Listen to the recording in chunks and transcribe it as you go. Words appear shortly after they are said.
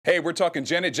Hey, we're talking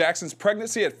Janet Jackson's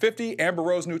pregnancy at 50, Amber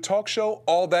Rose's new talk show,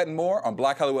 all that and more on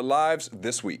Black Hollywood Lives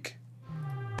this week.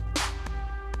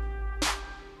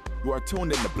 You are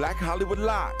tuned in to Black Hollywood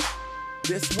Live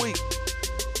this week.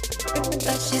 But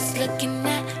she's looking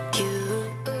at you.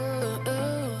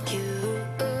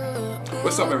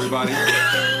 What's up, everybody?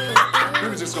 We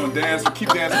were just gonna dance. Keep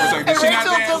dancing for a second. Did she not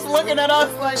dance? Just looking at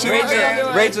us like, She didn't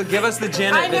dance. Rachel, give us the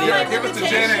Janet video. Yeah, give us the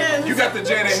Janet. You got the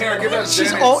Janet hair. Give us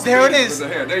Janet. oh, there it is. The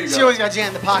hair. There you go. She always got Jan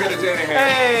in the You pocket. got the Janet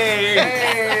hair.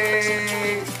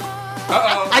 Hey.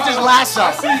 Uh-oh. I just lasso.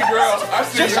 I see you, girl. I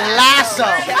see Just you. lasso.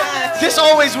 This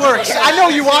always works. I know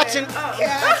you watching.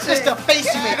 It's just a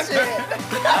face you make.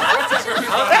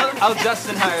 How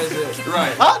Justin hires it.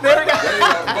 Right. Oh, there we go. There you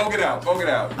go. Vogue it out. Vogue it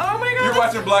out. Oh my God. You're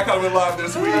watching Black Hollywood Live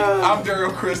this week. I'm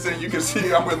Daryl Kristen. You can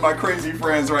see I'm with my crazy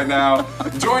friends right now.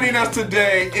 Joining us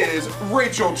today is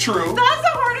Rachel True. That's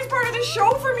the hardest part of the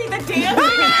show for me, the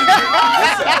dancing.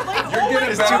 Listen, you're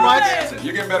getting better too with much. the dancing.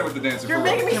 You're getting better with the dancing. You're for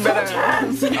making real. me so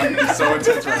tense. I'm so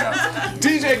intense right now.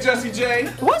 DJ Jesse J.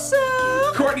 What's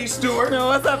up? Courtney Stewart.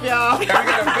 What's up, y'all? And we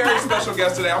got a very special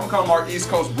guest today. I'm gonna call him our East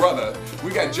Coast brother.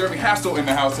 We got Jeremy Hassel in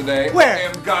the house today. Where?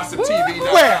 And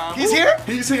GossipTV.com. Where? He's here?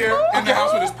 He's here in the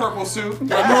house with his purple suit.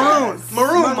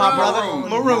 Maroon, my brother.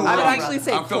 Maroon. I would my actually brother.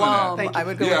 say I'm feeling plum. that. I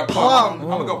would go Yeah, with plum. I'm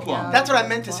gonna go plum. That's what I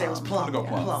meant to say. Was plum. I'm gonna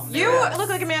go plum. You look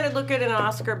like a man who'd look good in an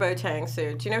Oscar Boateng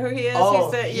suit. Do you know who he is?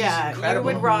 Oh, he's you incredible.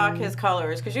 would rock his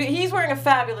colors because he's wearing a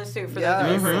fabulous suit for Yeah.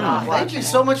 those of you who are not Thank watching. you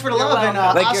so much for the You're love. And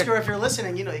welcome. Like Oscar, if you're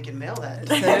listening, you know you can mail that.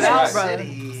 Send it out, That's brother.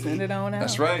 City. Send it on out.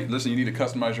 That's right. Listen, you need to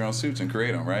customize your own suits and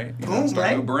create them, right? You know, Boom, start a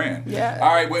right? new brand. Yeah.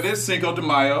 All right, well, it is Cinco de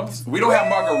Mayo. We don't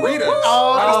have margaritas.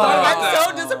 Oh, I just thought about I'm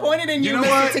that. so disappointed in you, You know Mr.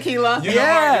 what? Tequila. You know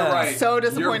what? You're right. So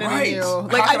disappointed You're right. in you.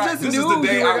 Like, How I could just this knew is the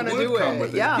day you were I gonna would do come it.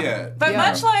 with Yeah. But Yeah.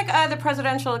 much like the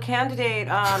presidential candidate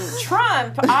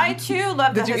Trump, I too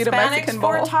love the Did you eat a Hispanics Mexican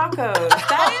for bowl? tacos.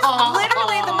 That is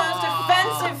literally the most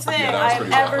offensive thing Yeah, that was I've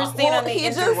pretty ever bad. seen Well, on the he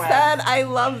interwebs. just said I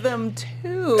love them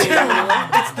too.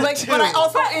 Like, but I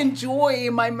also enjoy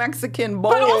my Mexican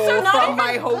bowl But also not from even-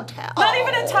 my hotel. Not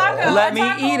even a taco. Let a me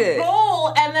taco eat it.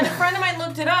 bowl, and then a friend of mine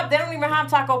looked it up. They don't even have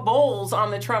taco bowls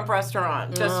on the Trump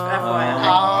restaurant. Just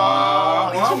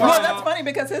FYI. Well, that's funny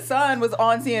because his son was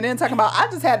on CNN talking about I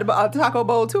just had a taco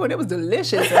bowl too and it was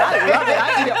delicious. And I love it.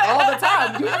 I eat it all the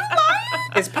time. You lying?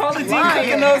 Is Pauly D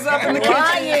cooking those up in the kitchen?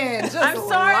 Lying. Just I'm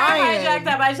sorry lying. I hijacked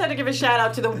that, but I just had to give a shout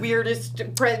out to the weirdest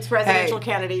presidential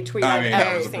candidate tweet I I've mean, that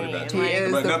ever was a pretty seen. bad Like, tweet. He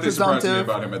is But the nothing surprises me presumptive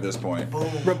about him at this point.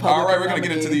 Republican All right, we're going to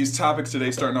get into nominee. these topics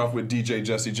today, starting off with DJ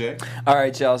Jesse J. All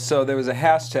right, y'all. So there was a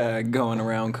hashtag going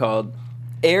around called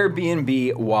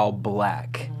Airbnb while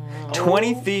black.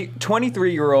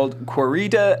 23-year-old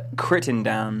Corita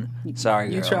Crittenden. Sorry,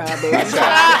 girl. You tried, I baby. want to know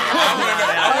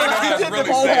how that's really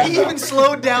He sad. even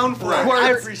slowed down for it.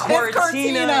 I appreciate it. It's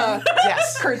Cortina.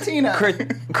 Yes. Cortina.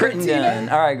 Crittenden.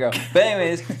 All right, girl. But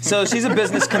anyways, so she's a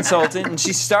business consultant, and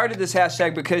she started this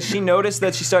hashtag because she noticed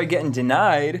that she started getting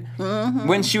denied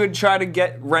when she would try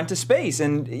to rent a space,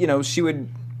 and she would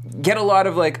get a lot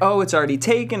of like, oh, it's already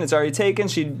taken.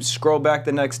 She'd scroll back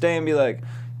the next day and be like,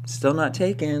 still not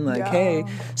taken, like, Yeah. hey.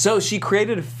 So she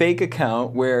created a fake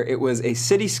account where it was a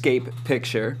cityscape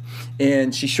picture,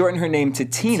 and she shortened her name to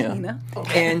Tina.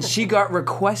 And she got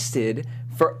requested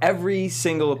for every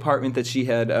single apartment that she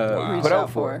had put out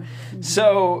for.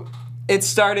 So it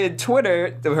started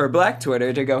Twitter, her black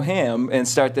Twitter, to go ham and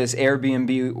start this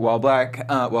Airbnb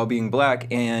while being black,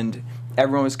 and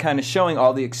everyone was kind of showing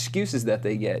all the excuses that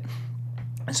they get.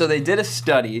 So they did a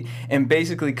study and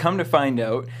basically come to find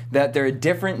out that there are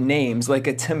different names. Like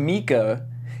a Tamika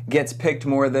gets picked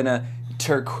more than a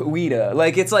Turquita.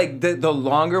 Like it's like the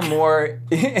longer, more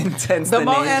intense The the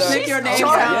more names ethnic are. your name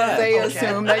Yeah. sounds, they Okay.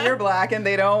 assume that you're black and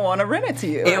they don't want to rent it to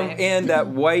you. And that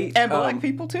white And black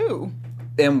people too.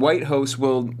 and white hosts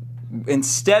will,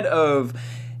 instead of,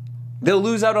 they'll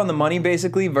lose out on the money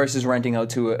basically versus renting out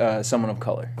to someone of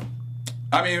color.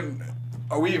 I mean,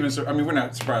 we're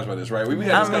not surprised by this, right? We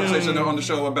had this conversation on the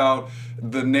show about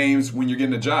the names when you're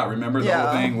getting a job. Remember the whole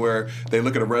Yeah. thing where they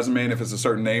look at a resume and if it's a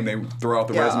certain name, they throw out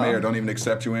the Yeah. resume or don't even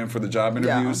accept you in for the job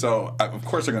interview. Yeah. So, of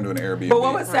course, they're going to do an Airbnb. But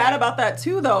what was sad about that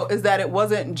too, though, is that it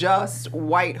wasn't just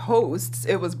white hosts;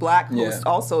 it was black hosts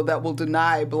Yeah. also that will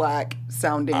deny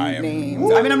black-sounding I am-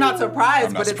 names. I mean, I'm not surprised,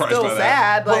 I'm not but it's surprised still by that.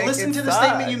 sad. Well, Like, listen it to the sucks.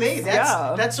 statement you made.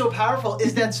 Yeah. That's so powerful.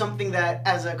 Is that something that,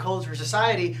 as a culture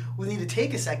society, we need to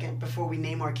take a second before we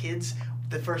name our kids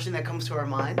the first thing that comes to our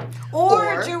mind?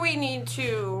 Or do we need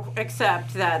to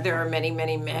accept that there are many,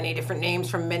 many, many different names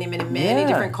from many, many, many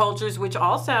different cultures, which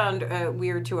all sound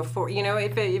weird to a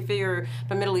if you're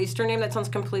a Middle Eastern name that sounds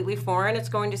completely foreign, it's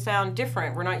going to sound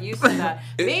different. We're not used to that.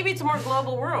 Maybe it's a more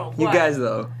global world. You guys,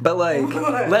 though. But, like,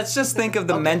 let's just think of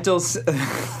the mental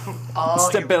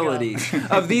stability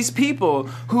of these people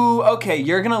who, okay,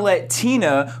 you're going to let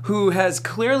Tina, who has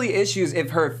clearly issues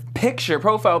if her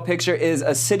profile picture is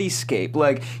a cityscape.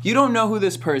 Like, you don't know who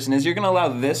this person is. You're going to allow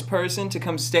this person to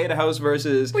come stay at a house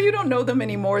versus... Well, you don't know them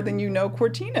any more than you know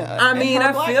Cortina. I mean,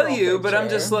 I feel you, but I'm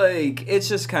just like, it's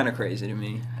just kind of crazy to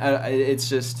me. It's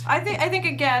just... I think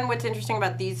again, what's interesting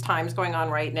about these times going on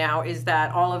right now is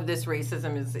that all of this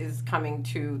racism is coming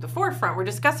to the forefront. We're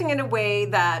discussing it in a way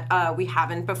that we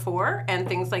haven't before, and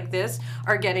things like this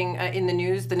are getting in the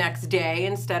news the next day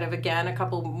instead of, again, a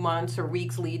couple months or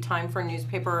weeks lead time for a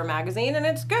newspaper or a magazine, and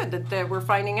it's good that we're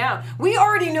finding out. We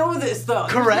already know this, though.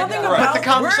 Correct. But the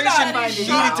conversation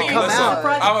needed to come out.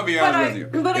 I'm going to be honest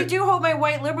with you. But I do hope my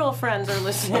white liberal friends are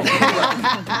listening.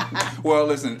 Well,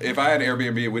 listen, if I had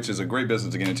Airbnb, which is a great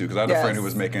business to get into, because I had a friend who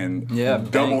was making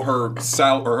double her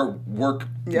her work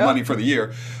money for the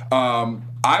year,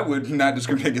 I would not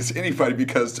discriminate against anybody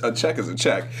because a check is a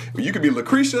check. You could be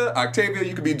Lucretia, Octavia,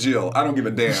 you could be Jill. I don't give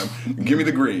a damn. Give me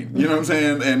the green. You know what I'm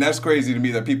saying? And that's crazy to me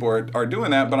that people are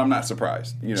doing that, but I'm not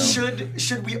surprised. You know?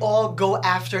 Should we all go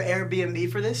after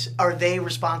Airbnb for this? Are they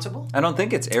responsible? I don't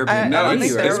think it's Airbnb. No, I don't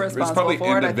think it's they're responsible probably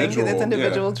for it. I think individual. it's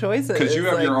individual choices. Because you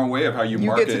have your own way of how you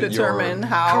market get to determine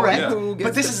how Correct. and who gets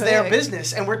But this to is pick. their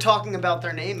business, and we're talking about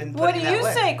their name and What putting do it you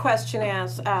that way. say, question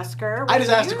asker? I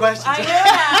just asked a question. I know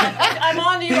that. I'm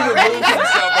on to you already.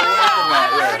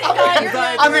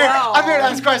 I'm here to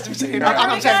ask questions. I'm saying. No I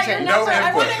want to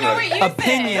input, know right. what you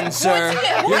Opinion, think. sir.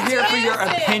 What's You're here for your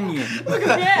answer? opinion.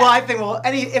 Well, I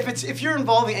think if you're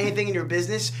involving anything in your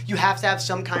business, you have to have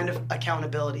some kind of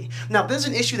accountability. Now, if there's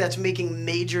an issue that's making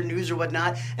major news or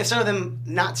whatnot, instead of them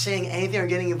not saying anything or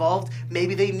getting involved,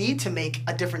 maybe they need to make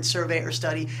a different survey or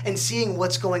study and seeing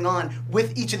what's going on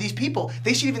with each of these people.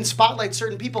 They should even spotlight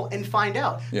certain people and find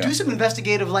out. Yeah. Do some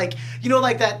investigative, like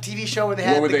that TV show where they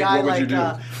had What the guy would like you do?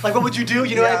 like what would you do?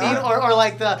 You know what I mean? Or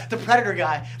like the Predator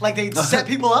guy, like they set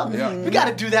people up. Yeah. We got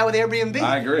to do that with Airbnb.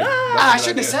 I agree. I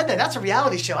shouldn't have said that. That's a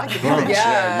reality show. I could do that.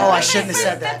 Yeah. Oh, I shouldn't have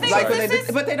said that. Like, Sorry.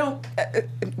 But they don't.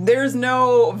 There's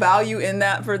no value in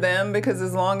that for them because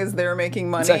as long as they're making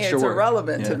money, extra it's work.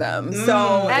 irrelevant to Yeah. them.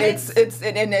 So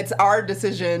And it's our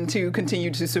decision to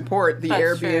continue to support the That's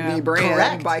Airbnb true. brand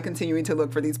Correct. by continuing to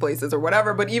look for these places or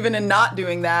whatever. But even in not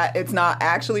doing that, it's not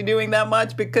actually doing that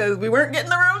much because we weren't getting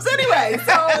the rooms anyway.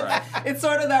 So it's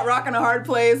sort of that rock and a hard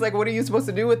place. Like, what are you supposed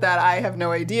to do with that? I have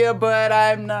no idea, but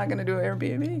I'm not going to do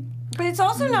Airbnb. But it's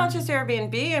also not just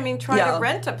Airbnb. I mean, try Yeah. to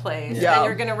rent a place, Yeah. and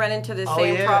you're going to run into the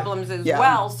same yeah. problems as Yeah.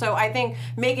 well. So I think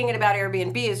making it about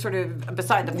Airbnb is sort of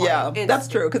beside the point. Yeah, It's- that's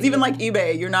true. Because even like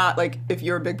eBay, you're not like, if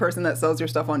you're a big person that sells your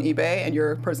stuff on eBay and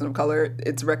you're a person of color,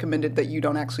 it's recommended that you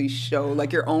don't actually show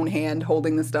like your own hand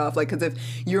holding the stuff. Like, because if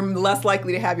you're less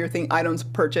likely to have your items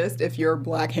purchased if your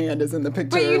black hand is in the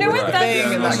picture. But you know with what? the That's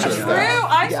thing and that that's kind of true. stuff.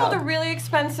 I Yeah. sold a really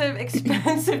expensive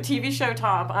TV show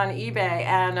top on eBay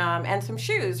and some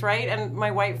shoes, right? And my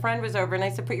white friend was over, and I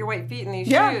said, "Put your white feet in these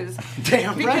Yeah. shoes."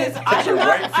 Damn Because right. I don't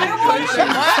want to.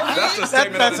 That's the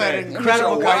statement that's of the day. an incredible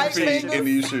Put your white conversation. feet in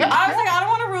these shoes. I was like, I don't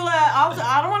want to rule out.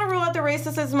 I don't want to rule out the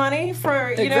racists' money for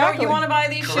Exactly. you want to buy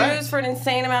these Correct. shoes for an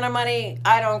insane amount of money.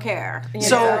 I don't care. You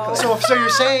So know? so you're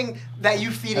saying that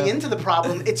you feeding into the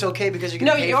problem, it's okay because you can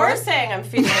No, pay for you're it? saying I'm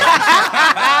feeding.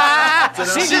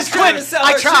 She just quit.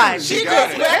 I tried. She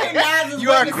got it. recognizes You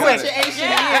what are the quick. situation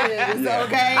Yeah. is,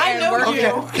 okay? I And know working- you.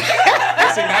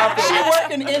 See, now I feel She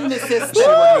working in the system. She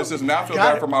working this system. Now I feel Got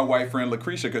bad it. for my white friend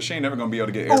Lucretia because she ain't never gonna be able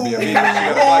to get Airbnb. She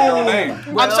got a black girl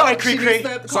name. I'm sorry, She Cree. needs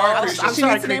to Sorry, call- Cree. She I'm needs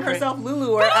sorry, to name Cree. herself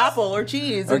Lulu or Apple or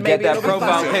Cheese. Or and get maybe that it'll be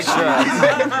profile fine. picture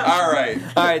up. All right.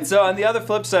 All right, so on the other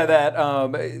flip side of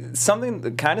that,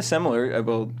 something kind of similar,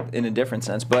 well, in a different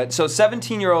sense, but so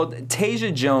 17-year-old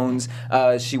Tasia Jones,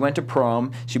 she went to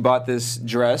prom. She bought this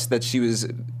dress that she was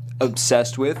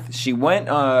obsessed with. She went,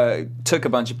 took a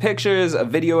bunch of pictures, a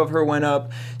video of her went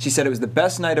up. She said it was the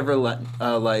best night of her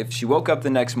life. She woke up the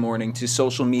next morning to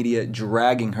social media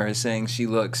dragging her, saying she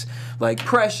looks like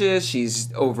precious,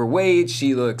 she's overweight,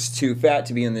 she looks too fat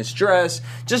to be in this dress,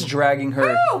 just dragging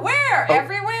her. Ooh, where?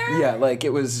 Everywhere? Yeah, like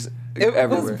it was It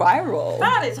everywhere. was viral.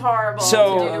 That is horrible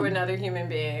So, to do to another human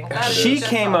being. That is She just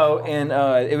came awful. out and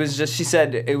it was just, she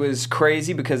said it was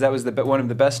crazy because that was one of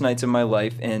the best nights of my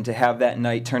life, and to have that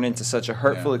night turn into such a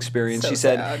hurtful Yeah. experience, So she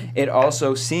said sad. it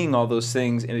also, seeing all those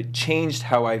things, it changed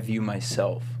how I view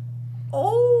myself.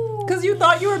 Oh. Because you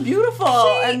thought you were beautiful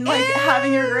and like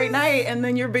having your great night, and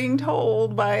then you're being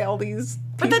told by all these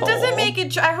But that doesn't make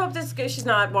it. I hope she's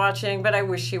not watching, but I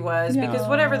wish she was, because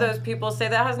whatever those people say,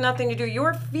 that has nothing to do.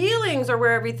 Your feelings are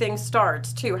where everything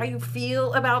starts too. How you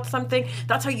feel about something,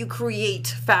 that's how you create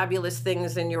fabulous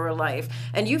things in your life.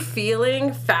 And you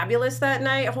feeling fabulous that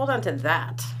night, hold on to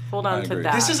that. Hold on to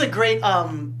that. This is a great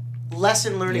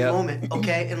lesson learning moment,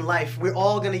 okay, in life. We're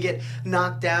all going to get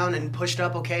knocked down and pushed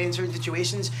up, okay, in certain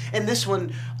situations. And this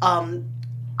one, I'm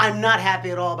not happy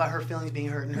at all about her feelings being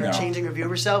hurt and her changing her view of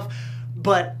herself.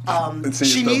 But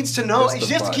she needs to know.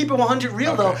 She has to keep it 100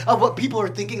 real though of what people are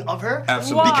thinking of her.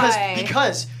 Absolutely. Why?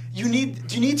 Because you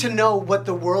need to know what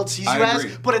the world sees you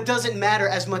as, but it doesn't matter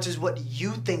as much as what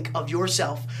you think of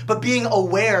yourself. But being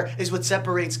aware is what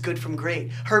separates good from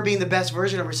great. Her being the best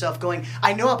version of herself, going,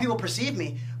 I know how people perceive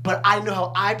me, but I know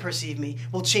how I perceive me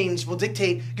will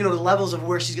dictate, the levels of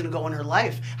where she's gonna go in her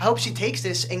life. I hope she takes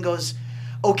this and goes,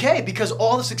 okay, because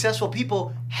all the successful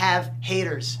people have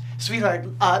haters. Sweetheart,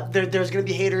 there's going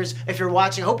to be haters. If you're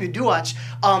watching, I hope you do watch.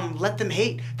 Let them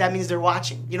hate. That means they're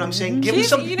watching. You know what I'm saying? Give them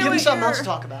something else to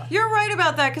talk about. You're right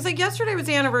about that, because like yesterday was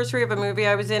the anniversary of a movie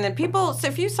I was in, and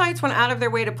a few sites went out of their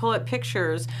way to pull up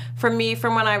pictures from me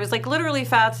from when I was like literally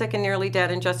fat, sick, and nearly dead,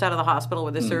 and just out of the hospital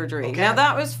with a surgery. Okay. Now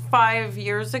that was 5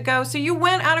 years ago, so you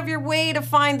went out of your way to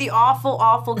find the awful,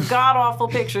 god-awful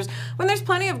pictures when there's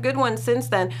plenty of good ones since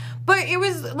then. But it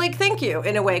was like, thank you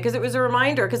in a way, because it was a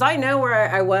reminder, because I know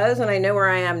where I was and I know where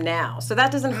I am now. So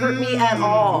that doesn't hurt me at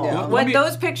all. Yeah.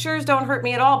 Those pictures don't hurt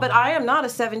me at all, but I am not a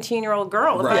 17-year-old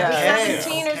girl. If I was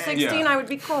 17 or 16, I would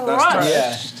be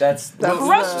crushed. That's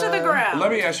crushed to the ground.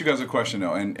 Let me ask you guys a question,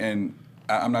 though, and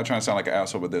I'm not trying to sound like an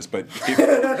asshole with this, but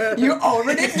if, you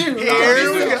already do.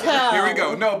 Here we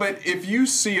go. No, but if you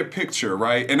see a picture,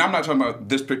 right, and I'm not talking about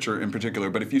this picture in particular,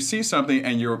 but if you see something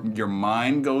and your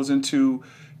mind goes into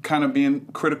kind of being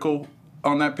critical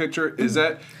on that picture, is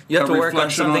that you have to work on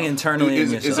something internally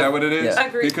in yourself? Is that what it is? Yeah.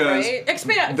 Agreed, because right?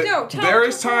 Expand. There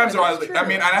is times where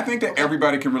and I think that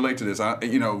everybody can relate to this.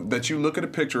 That you look at a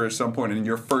picture at some point and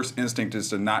your first instinct is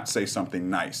to not say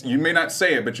something nice. You may not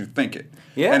say it, but you think it.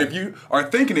 Yeah. And if you are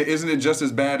thinking it, isn't it just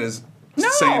as bad as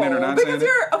saying it or not saying it?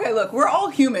 Okay, look, we're all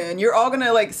human. You're all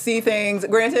gonna see things.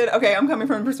 Granted, okay, I'm coming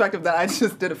from a perspective that I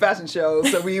just did a fashion show,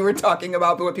 so we were talking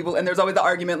about what people, and there's always the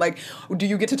argument do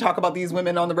you get to talk about these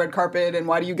women on the red carpet, and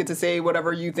why do you get to say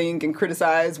whatever you think and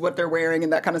criticize what they're wearing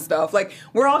and that kind of stuff?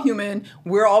 We're all human.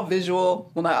 We're all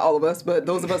visual. Well, not all of us, but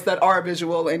those of us that are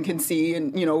visual and can see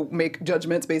and make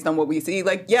judgments based on what we see.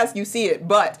 Yes, you see it,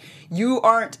 but you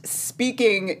aren't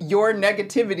speaking your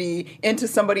negativity into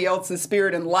somebody else's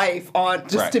spirit and life on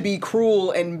just to be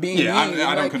cruel and being mean.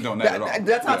 I don't condone that at all.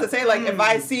 That's not to say if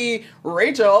I see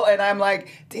Rachel and I'm like,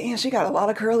 damn, she got a lot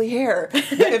of curly hair.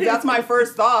 If that's my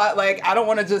first thought, I don't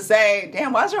want to just say,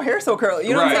 damn, why is your hair so curly?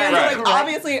 You know what I'm saying?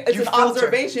 Obviously, it's an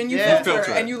observation. You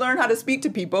filter, and you learn how to speak to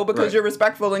people because you're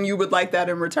respectful and you would like that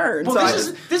in return. Well,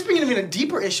 this being even a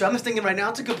deeper issue. I'm just thinking right now,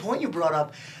 it's a good point you brought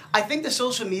up. I think the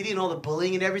social media and all the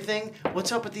bullying and everything,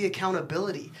 what's up with the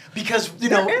accountability? Because,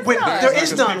 there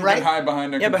is none, right? Hide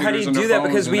behind their but how do you do that?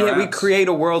 Because we create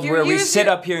a world where we sit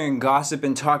up here and gossip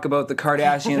and talk about the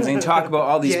Kardashians and talk about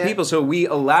all these people. So we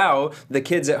allow the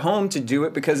kids at home to do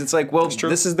it because it's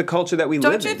this is the culture that we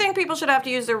live in. Don't you think people should have to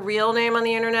use their real name on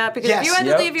the internet? Because if you had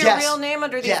to leave your real name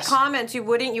under these comments, you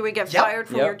would get fired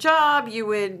from your job.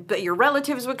 Your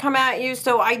relatives would come at you.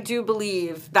 So I do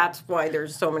believe that's why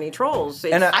there's so many trolls.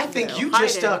 I think you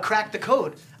just cracked the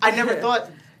code. I never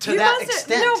thought to that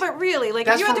extent. No, but really,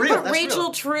 you had to put Rachel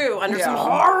True under some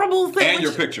horrible thing. And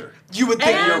your picture. You would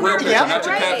think your real picture, not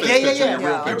your catfish picture. Your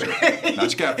real picture, not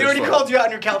your catfish. He already called you out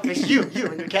on your catfish. You and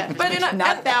your catfish. But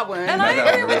not that one. And I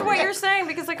agree with what you're saying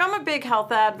because I'm a big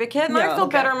health advocate and I feel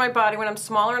better in my body when I'm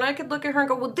smaller and I could look at her and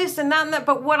go, well, this and that and that.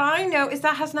 But what I know is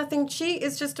that has nothing. She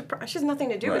has nothing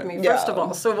to do with me. First of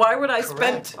all, so why would I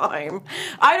spend time?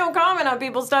 I don't comment on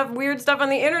people's weird stuff on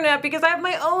the internet because I have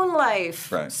my own life.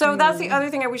 Right. So that's the other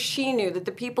thing I wish she knew, that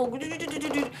the people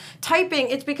typing,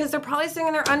 it's because they're probably sitting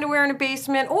in their underwear in a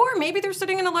basement, or maybe they're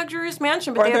sitting in a luxurious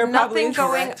mansion, but they have nothing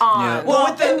going on. Yeah.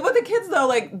 Well, with the kids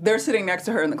though, they're sitting next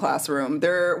to her in the classroom.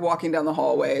 They're walking down the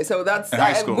hallway. So that's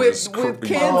with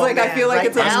kids. I feel like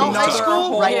it's another high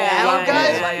school right now,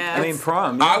 guys. I mean,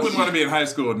 prom. I wouldn't want to be in high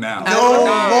school now.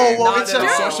 No, it's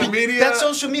social media. That's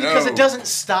social media because it doesn't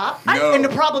stop. No. And the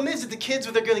problem is that the kids,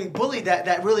 when they're getting bullied,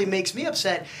 that really makes me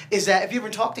upset. Is that if you ever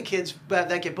talk to kids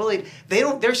that might get bullied,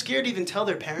 they're scared to even tell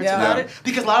their parents about it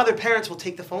because a lot of their parents will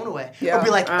take the phone away or be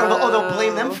like, or they'll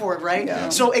blame them for it, right? Yeah.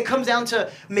 So it comes down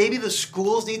to maybe the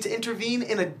schools need to intervene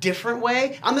in a different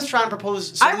way. I'm just trying to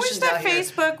propose solutions. I wish that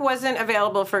Facebook wasn't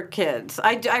available for kids.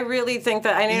 I really think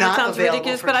that, I know it sounds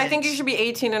ridiculous, but I think you should be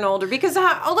 18 and older because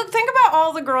think about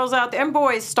all the girls out there and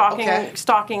boys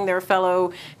stalking their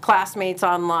fellow classmates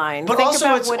online. But think also,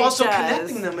 about it's what also it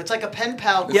connecting them. It's like a pen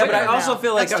pal. Yeah, but I also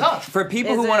feel like tough. For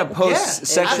people who want to post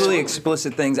sexually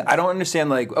explicit things, I don't understand.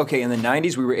 Like, okay, in the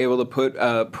 '90s, we were able to put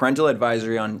parental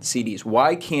advisory on CDs.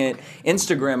 Why can't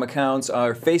Instagram accounts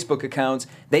or Facebook accounts?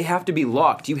 They have to be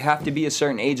locked. You have to be a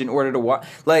certain age in order to watch.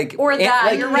 Or that.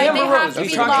 Like You're right. Amber They have Rose. to We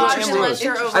be talked locked about Amber unless Rose.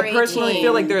 you're over I personally 18.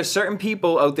 feel like there are certain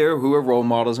people out there who are role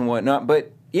models and whatnot,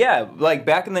 but. Yeah, like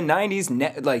back in the '90s,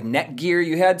 Netgear,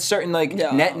 you had certain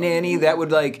Net Nanny that would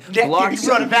block.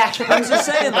 Run it back. I'm just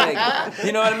saying,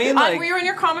 you know what I mean? Like, were you in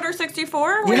your Commodore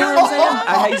 64? You know what I'm saying?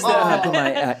 I used to put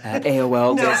my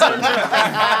AOL.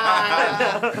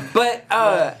 But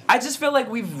I just feel like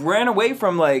we've ran away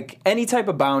from any type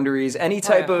of boundaries, any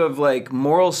type of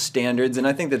moral standards, and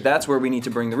I think that's where we need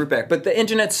to bring the root back. But the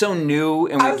internet's so new,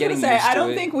 and we're getting used to it. I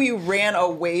don't think we ran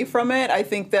away from it. I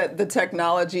think that the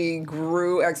technology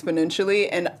grew exponentially,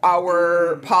 and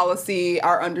our policy,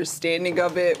 our understanding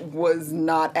of it was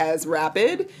not as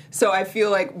rapid. So I feel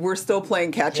like we're still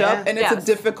playing catch up, and it's a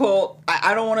difficult.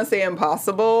 I don't want to say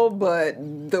impossible, but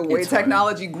the way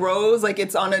technology grows,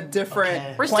 it's on a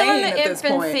different. We're still in the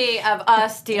infancy of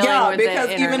us dealing with the internet.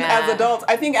 Because even as adults,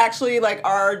 I think actually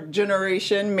our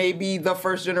generation may be the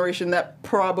first generation that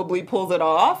probably pulls it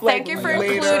off. Thank you for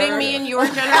including me in your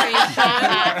generation.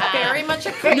 Very much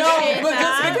appreciate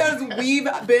that. Just because we've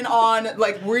been on,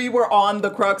 we were on the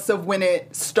crux of when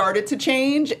it started to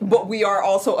change, but we are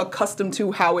also accustomed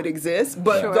to how it exists.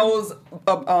 But those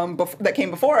that came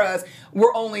before us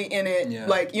were only in it, you know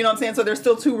what I'm saying? So they're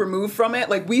still too removed from it.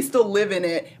 We still live in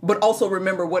it, but also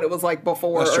remember what it was like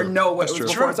before or know what it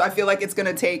was before. So I feel like it's going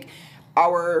to take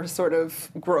our sort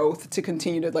of growth to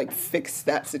continue to fix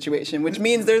that situation, which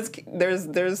means there's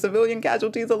civilian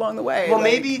casualties along the way. Well,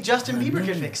 maybe Justin Bieber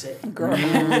could fix it. Girl. Did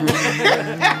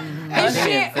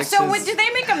they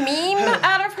make a meme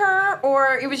out of her,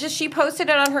 or it was just she posted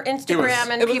it on her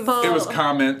Instagram It was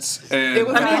comments. And it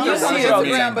was on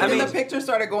Instagram, but then the picture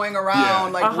started going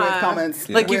around with comments.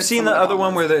 You've seen the other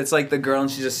one where it's the girl and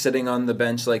she's just sitting on the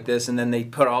bench like this, and then they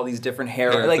put all these different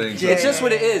hair things. It's just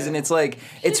what it is, and it's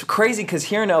it's crazy because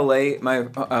here in LA, my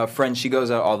friend, she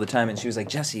goes out all the time, and she was like,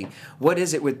 Jesse, what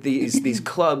is it with these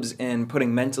clubs and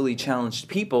putting mentally challenged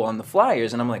people on the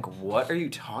flyers? And I'm like, what are you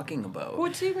talking about?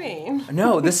 What do you mean?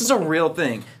 No, this is a real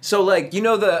thing. So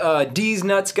the D's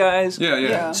Nuts guys?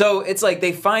 Yeah. So it's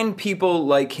they find people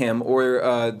like him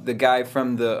or the guy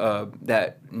from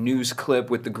that news clip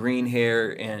with the green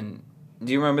hair and...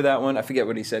 Do you remember that one? I forget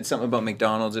what he said. Something about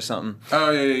McDonald's or something.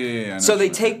 Oh, yeah. So they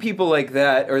take people like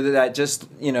that or that just,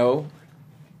 and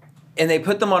they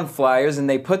put them on flyers and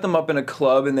they put them up in a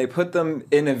club and they put them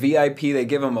in a VIP. They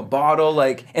give them a bottle,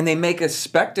 and they make a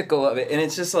spectacle of it. And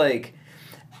it's just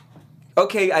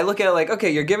okay, I look at it okay,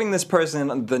 you're giving this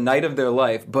person the night of their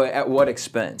life, but at what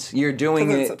expense? You're doing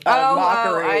it out of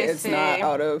mockery. It's not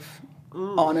out of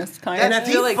honest kind. And I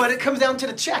feel but it comes down to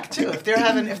the check too. If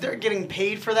they're getting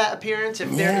paid for that appearance,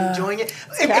 if they're enjoying it,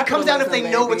 it comes down if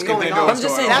they know what's going on. I'm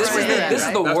just saying this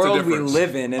is the world we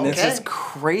live in, and it's just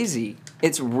crazy.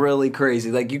 It's really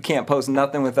crazy. You can't post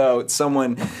nothing without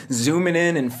someone zooming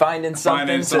in and finding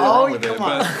something. With it.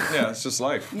 But it's just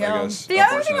life, I guess. The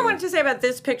other thing I wanted to say about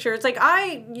this picture, it's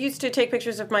I used to take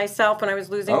pictures of myself when I was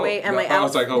losing weight and my I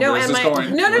was where's this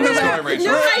going? No, I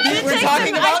did We're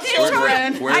talking about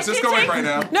children. Where's this going right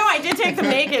now? No, I did take them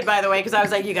naked, by the way, because I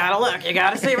was you gotta look, you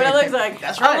gotta see what it looks like.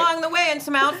 That's right. Along the way, and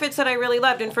some outfits that I really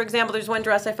loved. And for example, there's one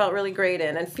dress I felt really great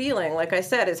in, and feeling, like I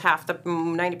said, is half the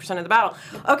 90% of the battle.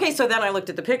 Okay, so then I looked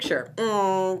at the picture.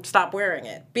 Stop wearing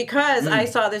it because I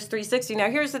saw this 360. Now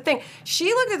here's the thing: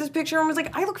 she looked at this picture and was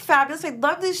like, "I look fabulous. I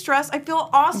love this dress. I feel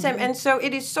awesome." And so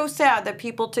it is so sad that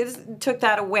people took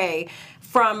that away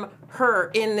from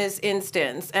her in this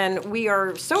instance, and we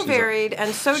are so varied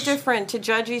and so different to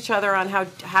judge each other on how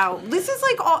this is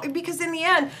all, because in the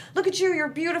end, look at you're a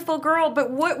beautiful girl,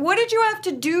 but what did you have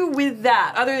to do with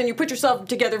that other than you put yourself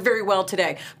together very well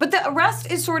today? But the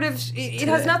rest is sort of it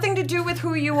has nothing to do with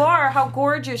who you are, how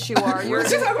gorgeous you are. You're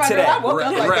Rest. There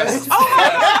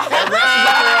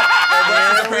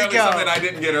we go. Something I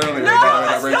didn't get earlier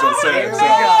that Rachel said.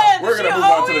 So we're gonna move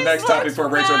on to the next topic before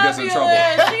Rachel gets in trouble.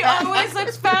 She always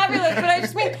looks fabulous, but I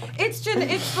just mean it's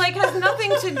has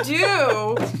nothing to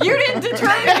do. You didn't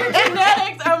determine your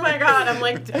genetics. Oh my God. God, I'm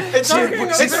like,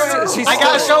 I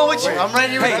got a show with you. I'm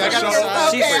ready. Hey, I got a show.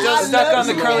 she's still stuck on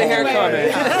the curly hair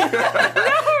comment.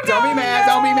 Don't be mad.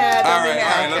 Don't be mad. All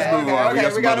right, let's move on.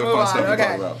 Okay, we got some other fun stuff to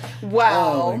talk about.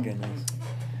 Wow. Oh my goodness.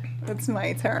 It's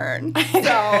my turn. So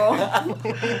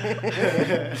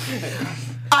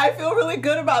I feel really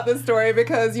good about this story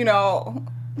because, you know,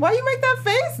 why you make that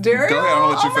face, Dario? Go ahead, I'm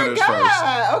gonna let you finish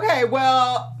first. Okay,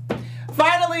 well,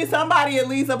 finally somebody at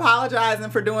least apologizing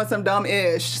for doing some dumb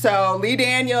ish. So Lee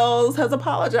Daniels has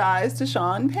apologized to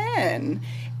Sean Penn.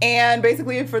 And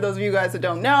basically, for those of you guys that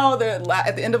don't know,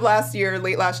 at the end of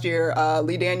late last year,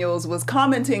 Lee Daniels was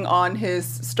commenting on his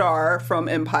star from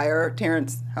Empire,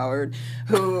 Terrence Howard,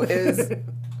 who has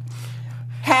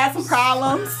some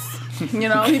problems. You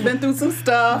know, he'd been through some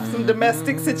stuff, some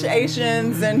domestic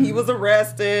situations, and he was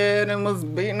arrested and was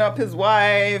beating up his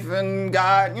wife and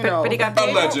got, you know. But he got paid.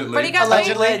 Allegedly. But he got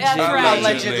Allegedly. paid. That's right.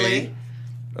 Allegedly.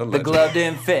 The glove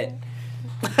didn't fit.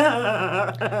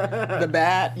 The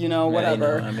bat, you know,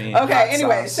 whatever. You know, I mean, okay,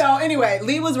 anyway,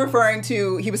 Lee was referring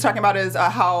to, he was talking about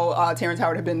how Terrence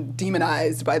Howard had been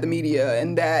demonized by the media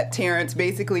and that Terrence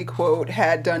basically, quote,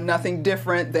 had done nothing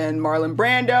different than Marlon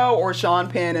Brando or Sean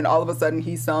Penn and all of a sudden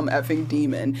he's some effing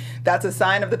demon. That's a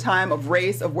sign of the time of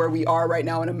race of where we are right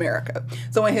now in America.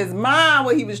 So in his mind,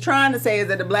 what he was trying to say is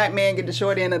that the black man get the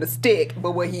short end of the stick,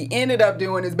 but what he ended up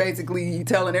doing is basically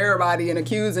telling everybody and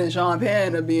accusing Sean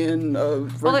Penn of being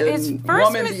Well, his first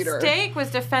woman beater. mistake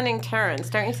was defending Terrence,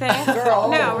 don't you think? Girl.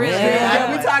 No, really.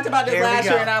 Yeah, we talked about this Here we last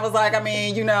go. year, and I was like, I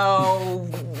mean, you know,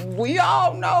 we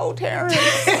all know Terrence.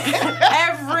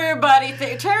 Everybody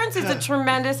Terrence is a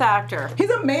tremendous actor. He's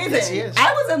amazing. Yes, he is.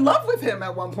 I was in love with him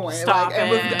at one point. Stop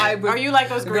it. Are you like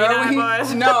those green-eyed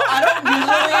boys? No, I don't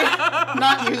usually.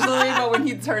 Not usually, but when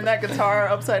he turned that guitar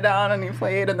upside down and he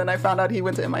played, and then I found out he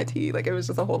went to MIT. Like, it was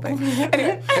just a whole thing.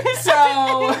 Anyway, so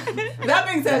that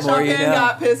being said, Sean Penn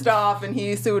got pissed off and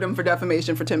he sued him for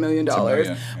defamation for $10 million.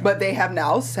 yeah. But they have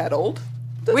now settled.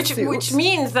 Which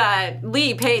means that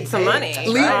Lee paid some money.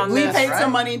 Lee paid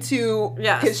some money to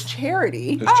Yes. his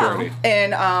charity. His charity.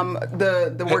 And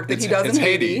the work that he does in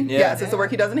Haiti. Haiti. Yeah. Yes, it's the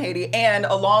work he does in Haiti. And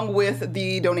along with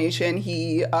the donation,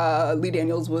 Lee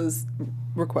Daniels was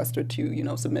requested to, you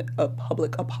know, submit a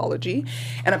public apology.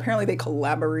 And apparently they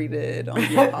collaborated on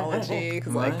the apology,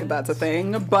 because, like, that's a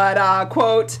thing. But,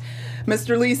 quote,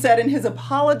 Mr. Lee said in his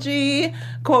apology,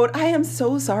 quote, "I am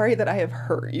so sorry that I have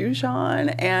hurt you, Sean,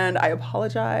 and I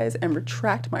apologize and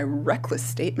retract my reckless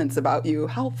statements about you.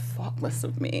 How thoughtless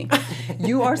of me.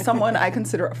 You are someone I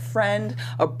consider a friend,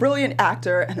 a brilliant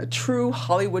actor, and a true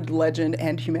Hollywood legend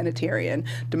and humanitarian.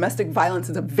 Domestic violence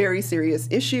is a very serious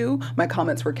issue. My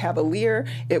comments were cavalier.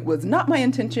 It was not my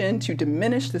intention to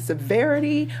diminish the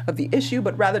severity of the issue,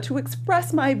 but rather to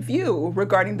express my view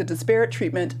regarding the disparate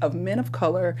treatment of men of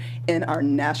color in our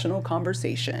national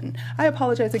conversation. I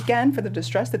apologize again for the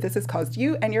distress that this has caused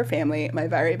you and your family. My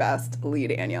very best, Lee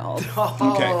Daniels."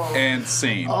 Okay, and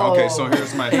scene. Okay, so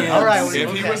here's my thing. All right,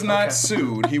 if he okay, was not okay.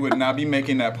 sued, he would not be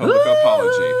making that public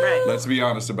apology. Right. Let's be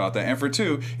honest about that. And for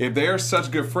two, if they are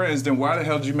such good friends, then why the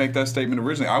hell did you make that statement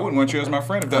originally? I wouldn't want you as my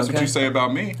friend if that's what you say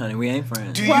about me. Honey, we ain't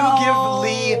friends. Do you give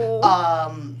Lee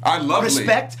I love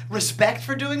respect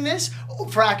for doing this,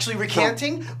 for actually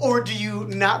recanting, or do you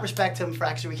not respect him for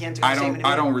actually recanting?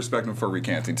 I don't respect him for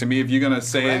recanting. To me, if you're gonna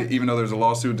say it, even though there's a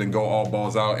lawsuit, then go all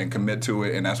balls out and commit to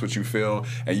it, and that's what you feel.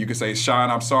 And you can say, "Sean,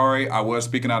 I'm sorry, I was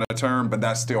speaking out of turn, but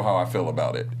that's still how I feel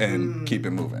about it," and keep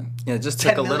it moving. Yeah, it just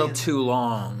took a 10 little million. too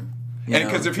long. And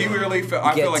because if he really felt,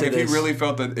 I feel like if he this. really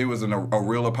felt that it was a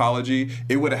real apology,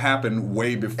 it would have happened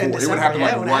way before. In It would December, have happened yeah,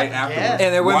 it like would right happen, afterwards. yeah.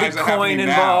 And there would Why be is it coin happening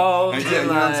involved, now? And, yeah, you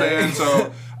know what I'm saying?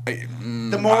 So.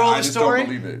 The moral of the just story: don't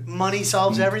believe it. money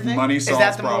solves everything. Money Is solves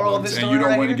that the problems, moral of the story? and you don't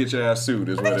right want to here? get your ass sued.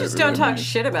 Is what Just it don't really talk means.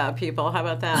 shit about people. How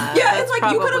about that? Yeah, That's it's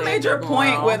like you could have probably made your good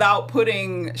point moral. without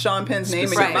putting Sean Penn's name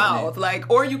in your Right. mouth. Like,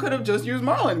 or you could have just used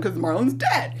Marlon because Marlon's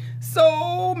dead.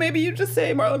 So maybe you just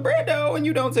say Marlon Brando and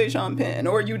you don't say Sean Penn,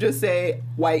 or you just say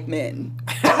white men.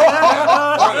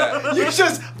 You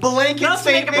just blanket Let's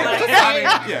make a statement.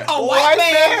 blanket. Yeah. A white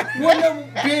man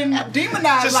wouldn't have been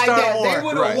demonized Just like start that. a war. They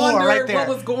would have Right. wondered War right there. what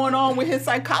was going on with his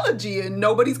psychology, and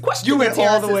nobody's questioning You went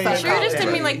all the way in. Sure, you just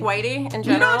didn't mean like whitey in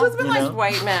You know, general. just been like,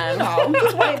 white men. no,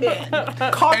 just white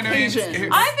men. Caucasian.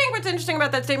 I think what's interesting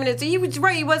about that statement is he was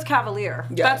right. He was cavalier.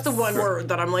 Yes. That's the one word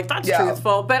that I'm like, that's Yeah.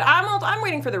 truthful. But I'm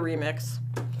waiting for the remix.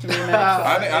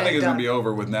 I think it's going to be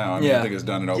over with now. I mean, I think it's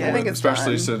done and over with,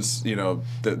 especially done. since,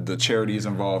 the charities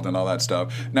involved and all that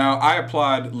stuff. Now, I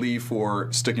applaud Lee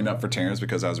for sticking up for Terrence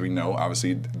because, as we know,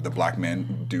 obviously the black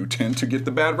men do tend to get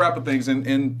the bad rap of things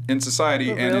in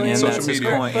society and in social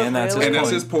media. And that's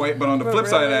his point. But on the flip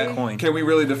side of that, can we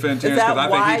really defend Terrence? Because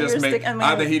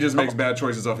I think he just makes bad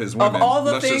choices of his women. Of all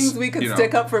the things we could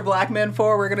stick up for black men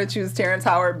for, we're going to choose Terrence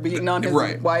Howard beating on his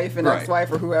wife and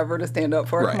ex-wife or whoever to stand up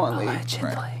for. Come on, Lee.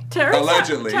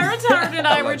 Allegedly. Terrence Howard and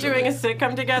I were doing a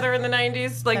sitcom together in the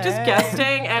 90s, like just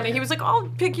guesting, and he was like, I'll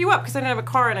pick you up because I didn't have a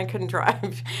car and I couldn't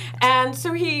drive. And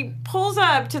so he pulls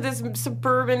up to this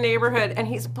suburban neighborhood and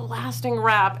he's blasting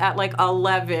rap at like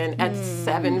 11 at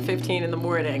 7:15 in the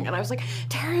morning. And I was like,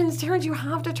 Terrence, you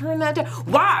have to turn that down.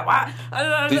 Why?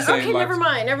 Okay, never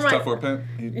mind. Tough for a pimp?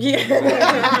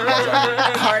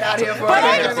 Hard out here for But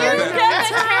I do get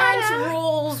that Terrence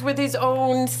rules with his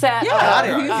own set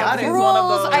of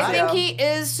rules. I think he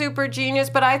is super genius,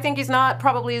 but I think he's not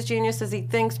probably as genius as he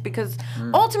thinks because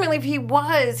ultimately if he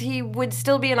was, he would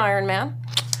still be an Iron Man.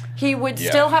 He would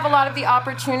still have a lot of the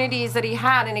opportunities that he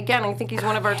had. And again, I think he's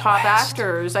one of our top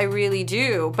actors. I really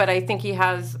do. But I think he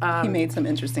has... he made some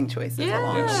interesting choices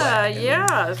along the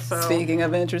way. So. Speaking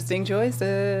of interesting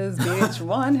choices,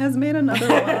 VH1 has made another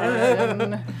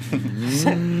one.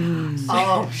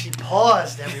 Oh, she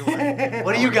paused, everyone.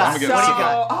 What do you got? Hold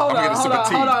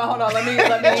on. Let me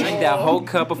drink that whole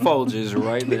cup of Folgers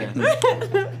right there.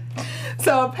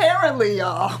 So apparently,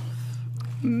 y'all,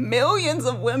 millions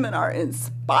of women are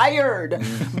inspired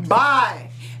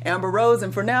by Amber Rose,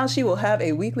 and for now, she will have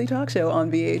a weekly talk show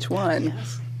on VH1.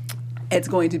 Yes. It's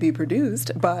going to be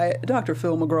produced by Dr.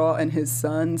 Phil McGraw and his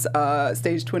son's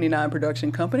Stage 29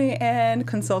 production company, and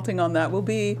consulting on that will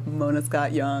be Mona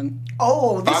Scott Young.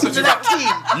 Oh, listen to that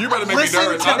team. You better make me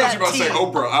nervous. I thought you were about to say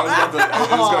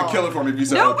Oprah. It was going to kill it for me if you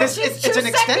said Oprah. It's an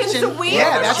extension.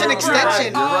 Yeah, that's an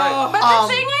extension. You're right. But the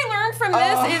thing I learned from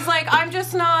this is like I'm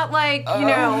just not like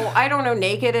I don't know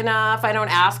naked enough. I don't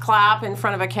ass clap in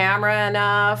front of a camera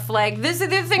enough. Like this are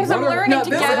the things I'm learning to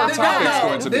get on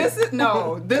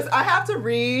This I have to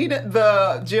read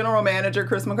the general manager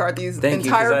Chris McCarthy's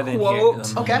entire quote.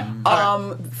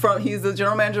 He's the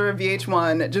general manager of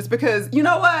VH1. Just because you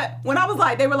know what, when I was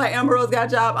like they were like Amber Rose got a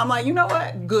job, I'm like, you know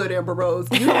what, good Amber Rose,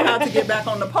 you don't have to get back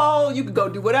on the pole. You could go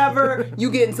do whatever.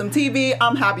 You getting some TV.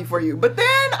 I'm happy for you. But then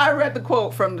I read the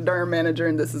quote from the Durham manager,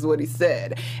 and this is what he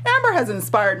said. Amber has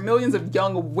inspired millions of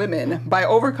young women by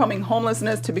overcoming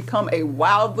homelessness to become a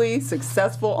wildly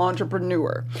successful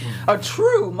entrepreneur, a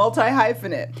true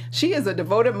multi-hyphenate. She is a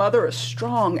devoted mother, a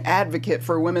strong advocate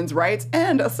for women's rights,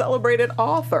 and a celebrated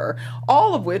author,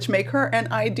 all of which make her an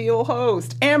ideal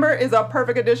host. Amber is a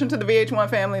perfect addition to the VH1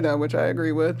 family, though, which I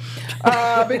agree with,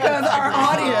 because our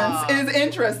audience is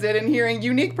interested in hearing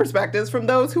unique perspectives from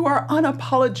those who are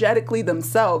unapologetically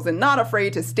themselves and not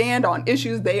afraid to stand on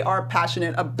issues they are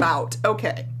passionate about.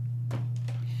 Okay.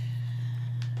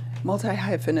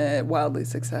 Multi-hyphenate, wildly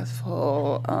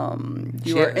successful.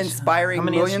 You are inspiring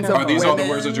millions of women. Are these all the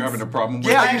words that you're having a problem with?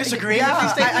 Yeah, are you disagreeing with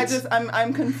these statements?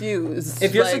 I'm confused.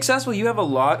 If you're successful, you have a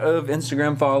lot of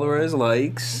Instagram followers,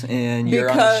 likes, and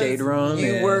you're on the shade room.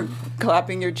 You were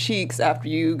clapping your cheeks after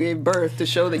you gave birth to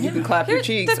show that you can clap your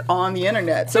cheeks on the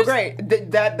internet. So great.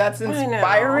 That's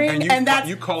inspiring. And that's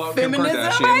you call out feminism.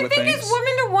 I think it's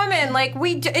woman to woman. Like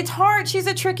it's hard. She's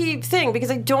a tricky thing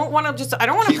because I don't want to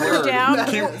put her down.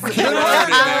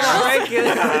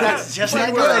 That's just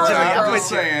not good to me. I'm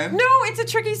with you. No, it's a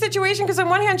tricky situation because on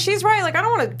one hand she's right. Like I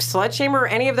don't want to slut shame her or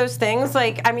any of those things.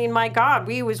 Like I mean, my God,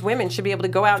 we as women should be able to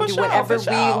go out and do whatever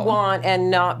we want and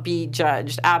not be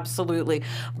judged. Absolutely.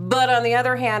 But on the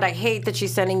other hand, I hate that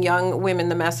she's sending young women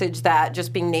the message that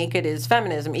just being naked is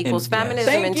feminism equals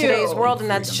feminism in today's world, and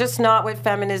that's just not what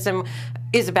feminism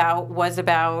was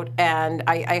about, and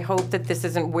I hope that this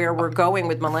isn't where we're going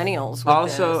with millennials.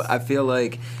 Also, I feel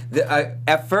like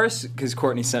at first, because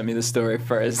Courtney sent me the story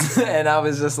first, and I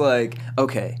was just like,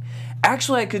 okay,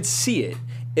 actually I could see it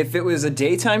if it was a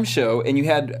daytime show and you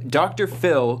had Dr.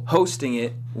 Phil hosting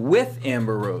it with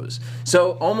Amber Rose.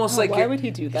 So almost like why would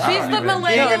he do that? She's the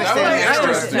millennial. He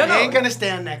ain't gonna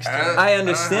stand next to her. I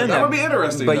understand that. That would be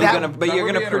interesting. But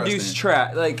you're gonna produce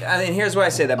trash. Like, I mean, here's why I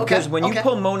say that, because when you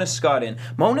pull Mona Scott in,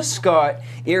 Mona Scott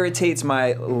irritates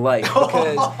my life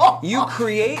because you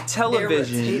create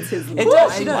television. It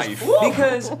does. She does.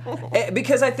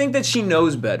 Because I think that she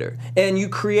knows better, and you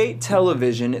create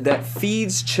television that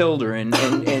feeds children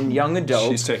and young adults.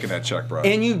 She's taking that check, bro.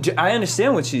 And I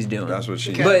understand what she's doing. That's what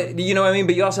she. But you know what I mean.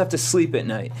 But you also have to sleep at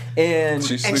night, and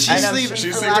she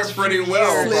sleeps pretty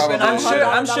well.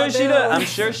 I'm sure she does. I'm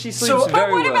sure she sleeps very well.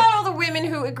 But what about all the women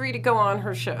who agree to go on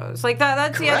her shows. Like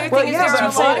that's the other Well, thing. yeah, Is but there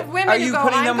I'm are a lot saying, of women are who you go,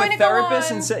 putting them I'm with going to go therapists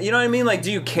on. and say, you know what I mean? Like,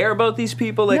 do you care about these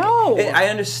people? Like, No. I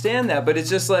understand that, but it's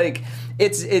just like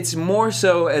it's more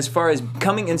so as far as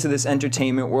coming into this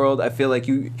entertainment world. I feel like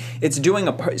it's doing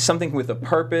something with a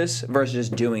purpose versus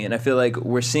just doing it. And I feel like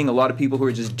we're seeing a lot of people who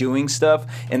are just doing stuff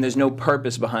and there's no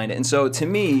purpose behind it. And so to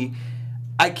me,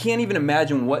 I can't even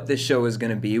imagine what this show is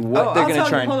going to be, what they're going to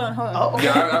try and... Hold on. Oh, okay.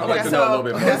 Yeah, I'd like to know a little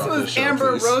bit more This about was this show,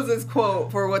 Amber please. Rose's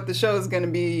quote for what the show is going to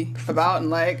be about. And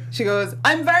like, she goes,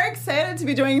 "I'm very excited to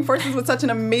be joining forces with such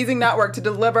an amazing network to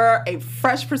deliver a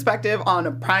fresh perspective on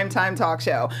a primetime talk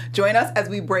show. Join us as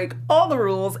we break all the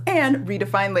rules and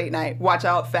redefine late night. Watch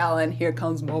out, Fallon. Here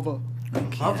comes Mova."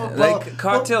 Like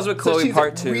Cocktails with Chloe she's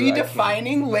Part 2.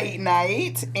 redefining late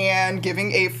night and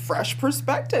giving a fresh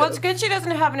perspective. Well, it's good she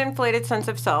doesn't have an inflated sense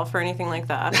of self or anything like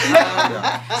that.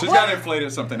 Yeah. She's got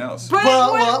inflated something else.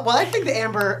 Well, I think that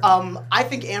Amber. I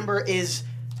think Amber is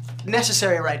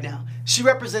necessary right now. She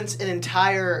represents an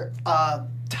entire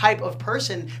type of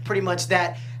person, pretty much,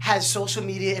 that has social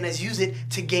media and has used it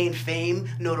to gain fame,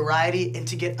 notoriety, and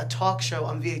to get a talk show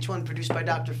on VH1 produced by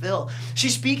Dr. Phil.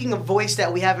 She's speaking a voice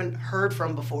that we haven't heard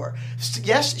from before.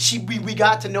 Yes, we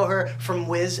got to know her from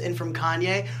Wiz and from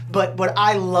Kanye, but what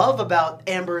I love about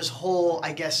Amber's whole,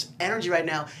 I guess, energy right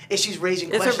now is she's raising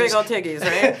It's questions. her big old tiggies,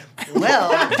 right? Well,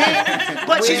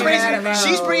 but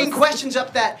she's bringing questions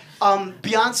up that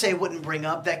Beyonce wouldn't bring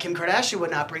up, that Kim Kardashian would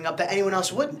not bring up, that anyone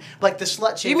else wouldn't, like the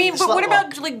slut shame. You mean, the but slut what walk.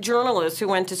 about like journalists who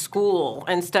went to school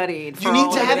and studied? For You need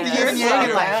all to of have the this? yin and yang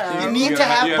in life. You need You to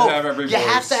have have to both. have every You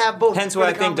have voice. to have both. Hence for why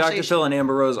I the think Dr. conversation. Phil and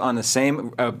Amber Rose on the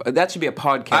same. That should be a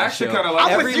podcast I actually show. kinda like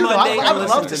I'm Every with you, though. Monday, I would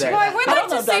listen love to to see that. Well, I would I like don't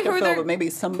know to see Dr. who Phil, they're. but maybe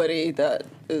somebody that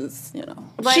is,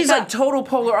 Like She's that. a total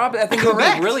polar opposite. I think it would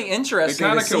Correct. be really interesting It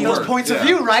to kinda see could Those work. points of Yeah.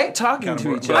 view, right? talking Kinda to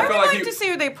work. each But I other. would feel like like he- to see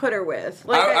who they put her with.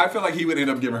 Like, I feel like he would end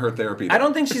up giving her therapy. I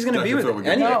don't think she's going to be Dr. with Phil would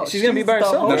give her any. that. She's going to be by she's the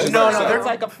herself. host. she's No, by no, herself. they're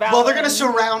like a well, they're going to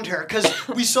Fallon. surround her because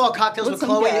we saw Cocktails with some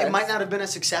Chloe. It guests. might not have been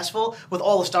as successful with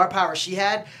all the star power she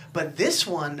had, but this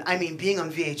one, I mean, being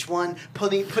on VH1,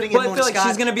 putting in Well, I Mona feel like Scott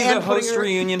she's going to be and the putting host her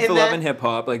reunion in for that- Love and Hip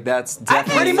Hop. Like that's think-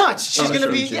 definitely Pretty much, she's Oh, going to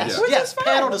sure, be yeah. yes, Which is yes, fine,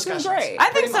 panel which is discussions. great. I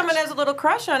think Pretty someone much. has a little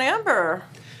crush on Amber.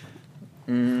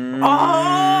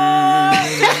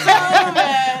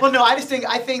 Well, no, I think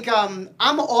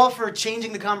I'm all for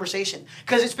changing the conversation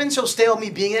because it's been so stale. Me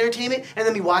being in entertainment and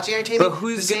then me watching entertainment. But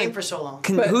who's the gonna same for so long?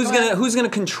 who's gonna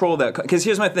control that? Because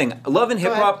here's my thing: Love and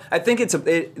Hip Hop. I think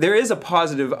there is a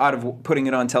positive out of putting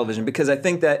it on television because I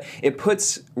think that it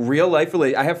puts real life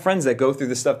I have friends that go through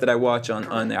the stuff that I watch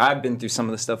on there. I've been through some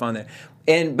of the stuff on there,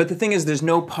 but the thing is, there's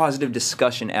no positive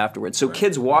discussion afterwards. So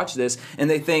kids watch this and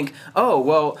they think, oh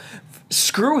well.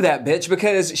 Screw that bitch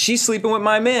because she's sleeping with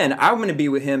my man. I'm going to be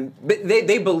with him. But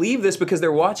they believe this because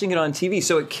they're watching it on TV.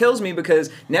 So it kills me because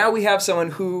now we have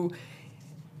someone who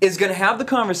is going to have the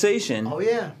conversation. Oh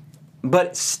yeah.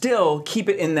 But still keep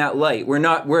it in that light. We're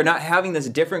not having this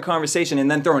different conversation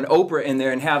and then throwing Oprah in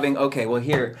there and having, okay, well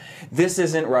here, this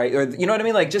isn't right, or you know what I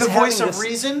mean? Like just The voice having of this,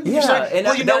 reason. Yeah, You're saying, and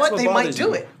well, you know that's what? They might bothers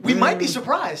do me. it. We might be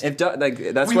surprised. If that's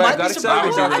We why might I got be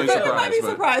excited. surprised. Well, I really think we might be surprised, but-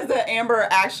 surprised that Amber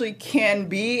actually can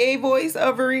be a voice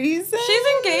of reason. She's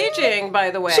engaging,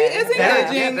 by the way. She is Yeah,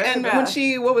 engaging, yeah, and yeah.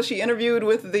 when she interviewed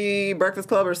with the Breakfast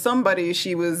Club or somebody,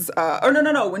 she was,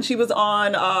 when she was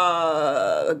on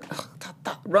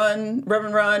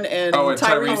Reverend Run and Oh, and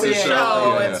Tyrese's Tyrese's show,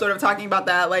 show. Yeah, and yeah. sort of talking about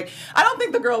that. Like, I don't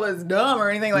think the girl is dumb or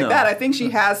anything like No. that. I think she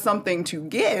has something to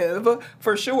give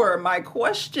for sure. My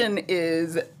question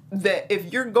is that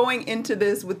if you're going into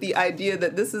this with the idea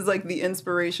that this is like the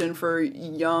inspiration for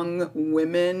young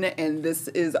women and this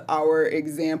is our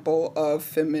example of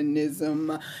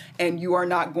feminism and you are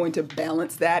not going to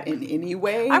balance that in any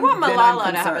way, I want then I'm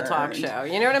Malala to have a talk concerned. show.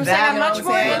 You know what I'm That- saying? I'm you know much what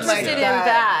more I'm saying? interested Like in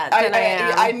that than I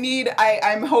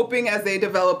am. I'm hoping as they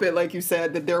develop it, like you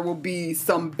said, that there will be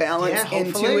some balance Yeah,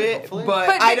 hopefully, into it. hopefully. But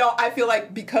But I feel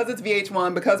like because it's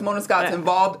VH1, because Mona Scott's Yeah.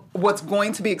 involved, what's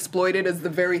going to be exploited is the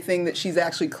very thing that she's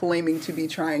actually claiming to be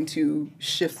trying to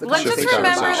shift the Let's just conversation.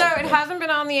 remember, conversation. though, it hasn't been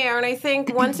on the air, and I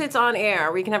think once it's on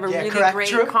air, we can have a Yeah, really correct, great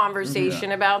true.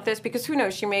 conversation about this, because who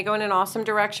knows, she may go in an awesome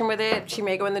direction with it, she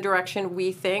may go in the direction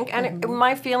we think, and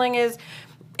my feeling is,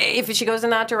 if she goes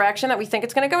in that direction that we think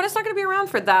it's going to go, and it's not going to be around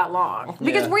for that long.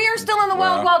 Because we are still in the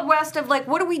wild, wild west of, like,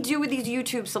 what do we do with these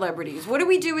YouTube celebrities? What do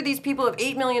we do with these people of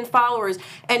 8 million followers,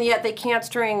 and yet they can't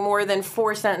string more than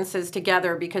 4 sentences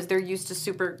together because they're used to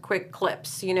super quick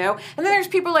clips, you know? And then there's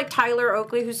people like Tyler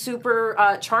Oakley, who's super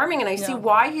charming, and I see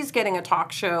why he's getting a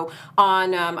talk show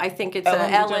on, I think it's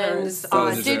Ellen Ellen's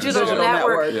DeGeneres. digital Digital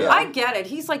network. network, yeah. I get it.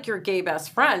 He's like your gay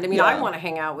best friend. I mean, I want to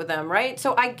hang out with them, right?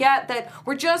 So I get that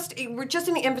we're just in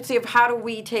the infancy of how do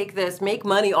we take this, make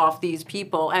money off these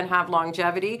people, and have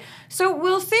longevity. So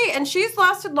we'll see. And she's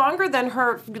lasted longer than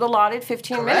her allotted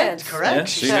 15 minutes. Correct. Yeah,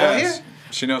 she has.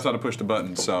 She knows how to push the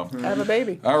button, so. Have a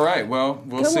baby. All right, well,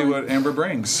 we'll see what Amber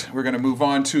brings. We're going to move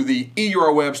on to the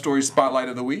EURWeb Story Spotlight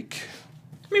of the Week.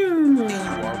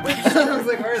 I was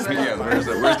like, where's that? Yeah, where's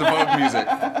the Vogue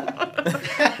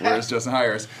music? Where's Justin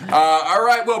Hires? All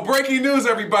right, well, breaking news,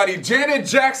 everybody. Janet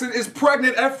Jackson is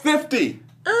pregnant at 50.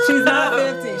 She's not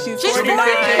 50. She's 49.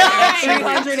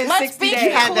 360 days. You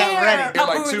had that ready. In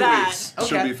like 2 weeks,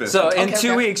 she'll be 50. So in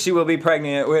 2 weeks, she will be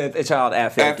pregnant with a child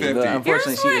at 50. At 50. But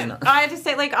unfortunately, Here's she is what not. I had to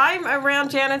say, like, I'm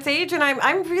around Janet's age, and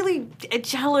I'm really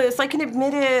jealous. I can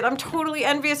admit it. I'm totally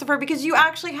envious of her because you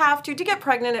actually have to get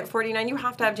pregnant at 49. You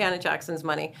have to have Janet Jackson's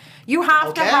money. You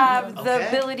have to have the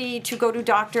ability to go to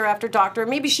doctor after doctor.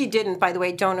 Maybe she didn't, by the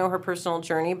way. Don't know her personal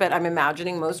journey, but I'm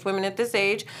imagining most women at this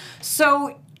age.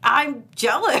 So I'm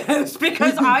jealous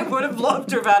because I would have loved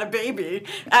to have had a baby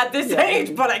at this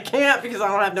age, but I can't because I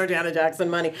don't have no Janet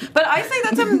Jackson money. But I say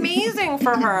that's amazing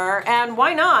for her, and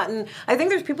why not? And I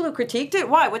think there's people who critiqued it.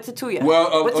 Why? What's it to you?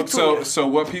 Well, so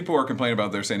what people are complaining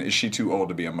about, they're saying, is she too old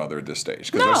to be a mother at this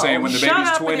stage? Because No, they're saying when the shut baby's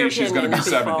up with 20, your she's going to be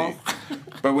opinions, 70.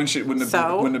 But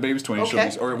when the baby's 20, she'll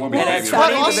be, or it won't be. And a at baby.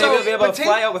 20, But the baby will be able to also-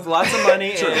 fly out with lots of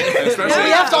money. Sure. and- Especially But we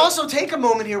have to also take a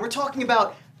moment here. We're talking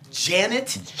about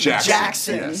Janet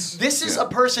Jackson. Yes. This is Yeah. a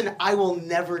person I will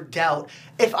never doubt.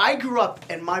 If I grew up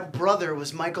and my brother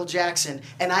was Michael Jackson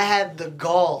and I had the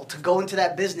gall to go into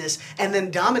that business and then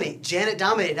dominate, Janet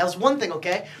dominated. That was one thing,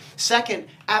 okay? Second,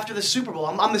 after the Super Bowl,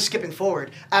 I'm just skipping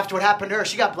forward. After what happened to her,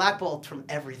 she got blackballed from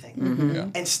everything. Yeah.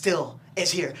 And still is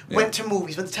here. Went to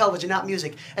movies, went to television, not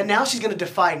music. And now she's going to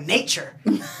defy nature.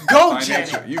 Go, Defy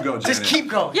Janet. nature. You go, Just Janet. keep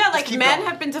going. Yeah, Just like keep men going.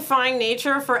 have been defying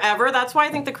nature forever. That's why I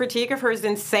think the critique of her is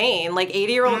insane. Like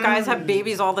 80-year-old guys have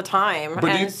babies all the time, But do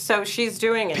you- and so she's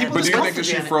doing it. People But do you Just think go that for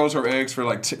she Janet. froze her eggs for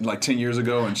like 10 years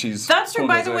ago and she's That's true.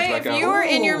 pulling By those the way, eggs if back you out? are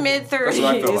in your Ooh. mid-30s That's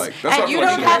what I feel like. That's what I and you feel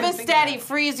like don't she have did. a steady,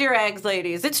 freeze your eggs,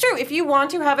 ladies. It's true. If you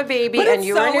want to have a baby But and it's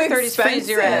you're in so your 30s, freeze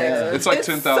your expensive. eggs. It's like It's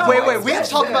 10,000. so Wait, we have to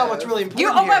talk about what's really important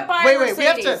You here. buy a Wait, we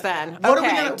have to. Mercedes then. What are we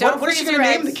Okay, gonna? don't What is she freeze gonna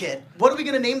your name the eggs. kid? What are we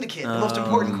gonna name the kid? The most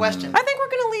important question. I think we're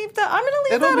gonna leave that. I'm gonna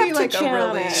leave It'll that be up like to a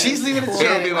really- Janet. She's leaving it to It'll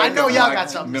Janet. be like I know a y'all black got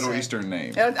something. Middle to say. Eastern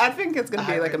name. I think it's going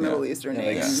to be like a Middle Eastern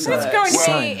name. Yeah. It's but- going to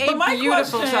Son. be a But my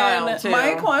beautiful question, child too.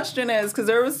 my question is, because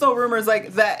there was still rumors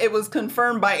like that it was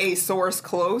confirmed by a source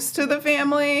close to the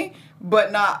family,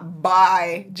 but not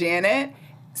by Janet.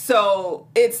 So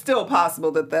it's still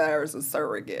possible that there's a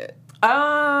surrogate.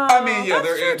 I mean, yeah, that's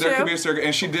there true, could too. be a surrogate,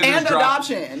 and she did And just drop.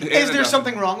 adoption. And Is there adoption.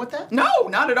 something wrong with that? No,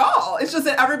 not at all. It's just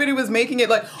that everybody was making it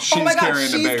like, She's oh my God,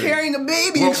 carrying the she's baby. carrying a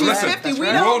baby Well, and she's listen, 50. We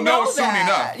we'll don't know know soon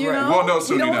that, enough. you Right. know? We'll know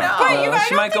soon We don't enough. know. But you guys she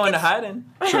don't might go think into it's- hiding.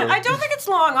 True. I don't think it's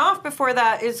long off before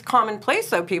that is commonplace,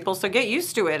 though, people. So get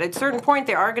used to it. At a certain point,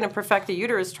 they are going to perfect the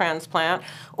uterus transplant,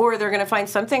 or they're going to find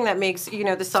something that makes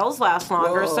the cells last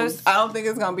longer. Whoa. So I don't think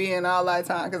it's gonna be in our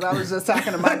lifetime because I was just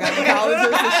talking to my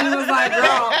gynecologist and she was like, "Girl,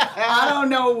 I don't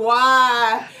know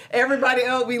why everybody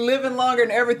else we living longer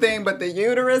and everything, but the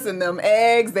uterus and them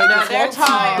eggs they just they're want to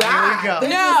tired. die. Here we go. They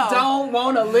No. just don't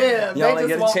want to live. Y'all They ain't just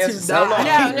get a want chance to to sell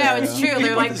die." no, it's true.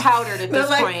 They're like powdered at They're this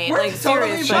like, point. we're Like totally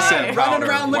seriously. fine, said running powder.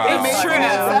 around looking Wow. at True.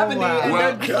 70 Wow. and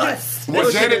Well, they're dust. Well,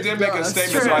 Those Janet shit did is make a dust.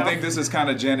 statement, so True. I think this is kind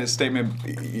of Janet's statement,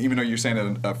 even though you're saying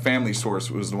that a family source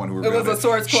was the one who revealed was a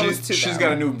source close she's, to She's them.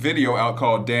 got a new video out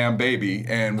called Damn Baby,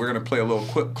 and we're going to play a little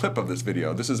clip of this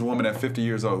video. This is a woman at 50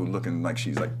 years old looking like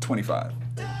she's like 25.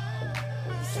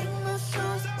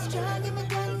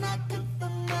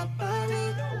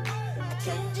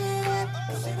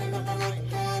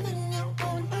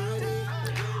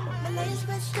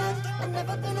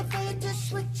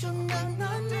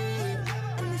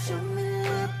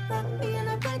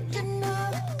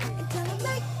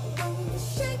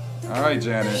 All right,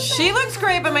 Janet. She looks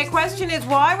great, but my question is,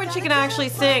 why when she can actually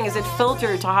sing, is it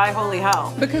filtered to high holy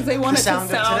hell? Because they want it to sound of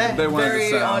today. sound They want it to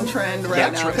very sound- on trend Yeah,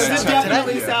 right now. trend. Because it Sound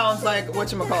definitely today. sounds like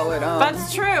whatchamacallit.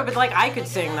 That's true, but like I could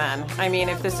sing then. I mean,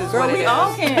 if this is Girl, what it we is.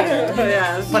 all can.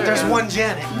 Yeah, But there's one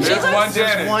Janet. There's one There's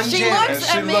Janet. one She Janet. looks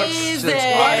And she looks-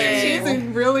 amazing. She's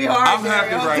in really hard. I'm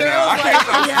happy right now. I can't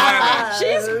stop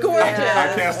smiling. She's gorgeous.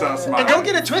 I can't stop smiling. And don't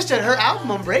get it twisted. Her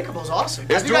album Unbreakable is awesome.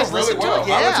 It's Have you guys doing really listened to well. it?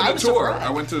 Yeah, I went to the was tour. surprised. I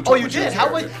went to the Oh, tour you when she did? was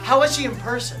How here. was she in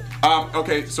person?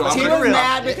 Okay, so Let's I'm keep gonna it real.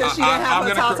 mad because she didn't have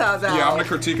her gonna tatas out. Yeah, I'm gonna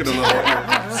critique it a little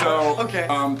bit. So, Okay.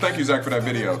 Thank you, Zach, for that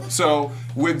video. So,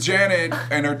 with Janet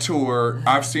and her tour,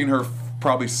 I've seen her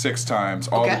probably 6 times,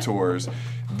 all Okay. the tours.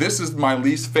 This is my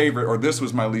least favorite, or this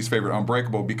was my least favorite,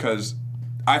 Unbreakable, because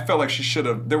I felt like she should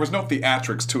have. There was no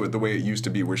theatrics to it the way it used to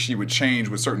be, where she would change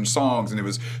with certain songs and it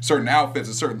was certain outfits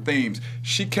and certain themes.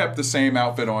 She kept the same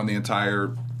outfit on the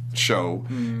entire show.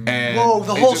 And whoa,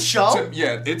 the whole show?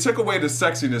 It took away the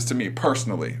sexiness to me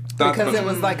personally. Because it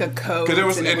was like a coat. Because it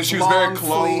was, and she was very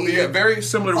clothed. Yeah, very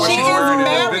similar to what she's wearing in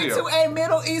that video. She is married to a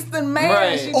Middle Eastern man.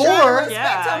 Right. She Or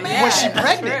was she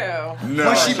pregnant? No,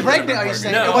 was she pregnant? Are you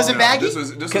saying it wasn't baggy?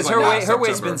 Because her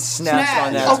waist's been snatched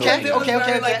on that.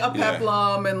 Okay. Like a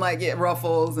peplum and like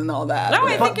ruffles and all that. No,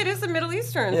 I think it is a Middle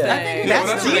Eastern thing.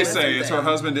 That's what they say. It's her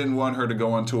husband didn't want her to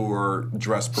go on tour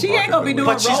dressed provocatively. She ain't gonna be doing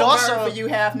but she's also for you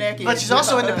half naked. But she's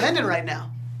also independent right now.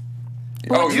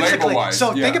 Oh, musically. label-wise.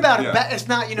 So think about it. It's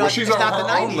not, well, it's not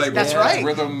the 90s. Label. That's right.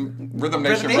 Rhythm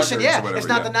Nation Records or whatever. It's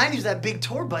not the 90s. That big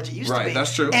tour budget used to be. Right,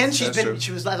 that's true. And she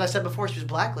was, as I said before, she was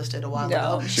blacklisted a while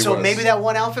ago. So maybe that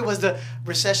one outfit was the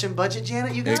recession budget,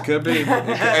 Janet, you got? It could be. I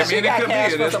mean, it could be.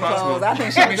 It is possible. I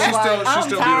think she's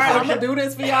still tired. I'm going to do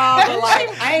this for y'all, but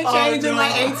like, I ain't changing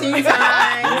like 18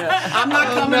 times. I'm not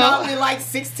coming up with like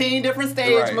 16 different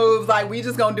stage moves. Like, we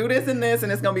just going to do this and this,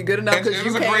 and it's going to be good enough. It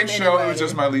was a great show. It was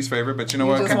just my least favorite, but you know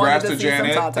what? Congrats to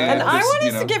Janet. And I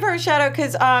wanted to give her a shout out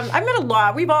because I've met a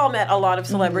lot. We've all met a lot of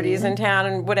celebrities in town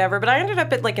and whatever. But I ended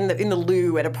up at like in the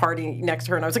loo at a party next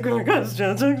to her, and I was like, oh my God, it's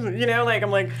Janet Jackson. You know, like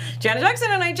I'm like Janet Jackson,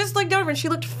 and I just looked over and she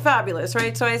looked fabulous,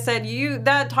 right? So I said,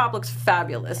 that top looks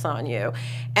fabulous on you,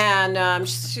 and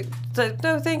she said,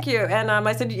 no, thank you. And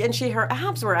I said, and her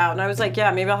abs were out, and I was like,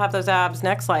 yeah, maybe I'll have those abs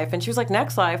next life. And she was like,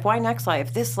 next life? Why next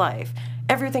life? This life.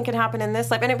 Everything can happen in this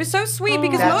life. And it was so sweet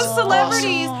because most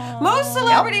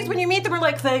celebrities, when you meet them, are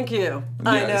like, thank you.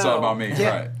 I know. It's all about me.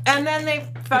 Right. And then they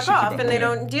fuck off and they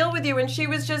don't deal with you. And she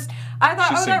was just, I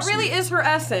thought, that really is her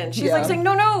essence. She's like saying,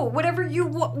 no, whatever you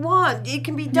want, it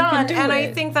can be done. And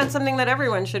I think that's something that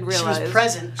everyone should realize. She was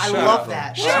present. I love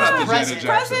that. She was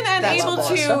present and able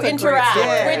to interact,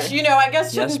 which, I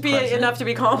guess shouldn't be enough to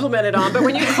be complimented on. But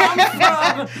when you come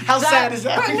from how sad is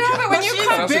that? But when you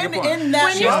come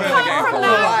from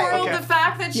that world, the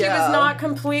fact that she was not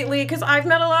completely, because I've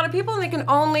met a lot of people and they can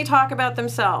only talk about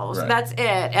themselves. Right. That's it.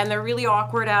 And they're really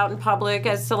awkward out in public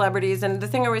as celebrities. And the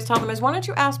thing I always tell them is, why don't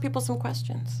you ask people some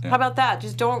questions? Yeah. How about that?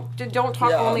 Just don't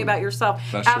talk only about yourself.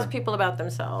 Ask people about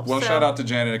themselves. Well, shout out to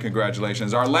Janet and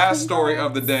congratulations. Our last story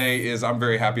of the day is, I'm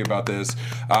very happy about this.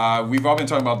 We've all been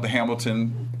talking about the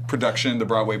Hamilton production, the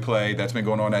Broadway play that's been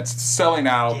going on. That's selling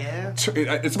out. Yeah.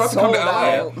 It's about to come to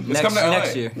LA. It's coming to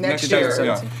LA. Next year.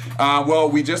 Yeah. Well,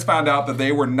 we just found out that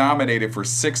they were nominated for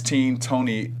 16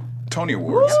 Tony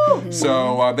Awards. Woo!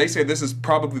 So they say this is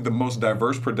probably the most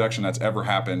diverse production that's ever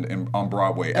happened on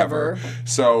Broadway ever.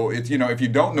 So it's, if you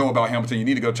don't know about Hamilton, you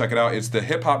need to go check it out. It's the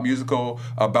hip hop musical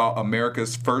about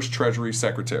America's first Treasury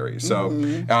Secretary. So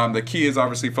the key is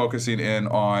obviously focusing in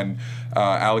on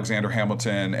Alexander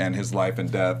Hamilton and his life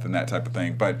and death and that type of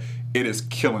thing. But it is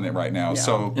killing it right now. Yeah.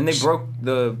 So and they broke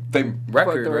the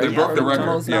record. They broke the record.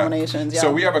 Most nominations. Yeah.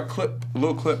 So we have a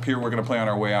little clip here we're going to play on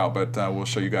our way out, but we'll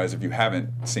show you guys if you haven't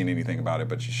seen anything about it,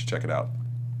 but you should check it out.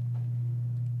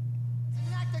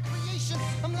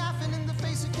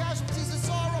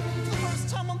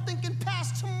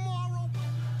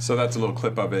 So that's a little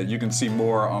clip of it. You can see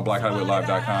more on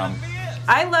BlackHollywoodLive.com.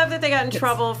 I love that they got in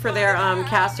trouble for their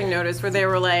casting notice where they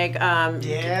were like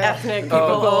ethnic people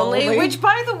only. Which,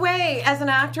 by the way, as an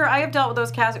actor, I have dealt with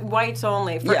those whites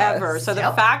only forever. Yes. So the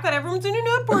fact that everyone's in an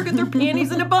airport with their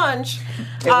panties in a bunch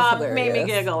made me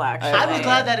giggle, actually. I'm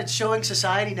glad that it's showing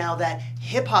society now that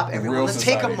hip-hop, everyone, let's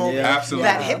take a moment,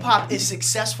 that hip-hop is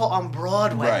successful on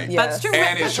Broadway. Right. Yeah. That's true.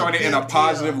 And it's showing it in a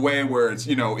positive way where it's,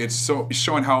 it's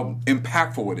showing how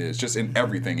impactful it is just in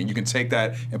everything. And you can take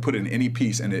that and put it in any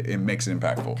piece and it makes it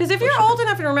impactful. Because if you're old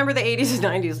enough to remember the 80s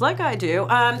and 90s, like I do,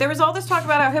 there was all this talk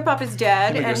about how hip-hop is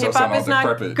dead and hip-hop is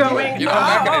not going.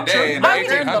 Back in the day, in the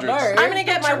 1800s. I'm going to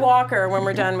get my walker when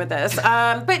we're done with this.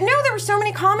 But no, there were so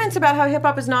many comments about how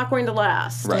hip-hop is not going to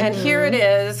last. Right. And here it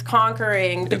is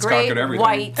conquering the great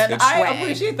white and I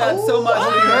appreciate that so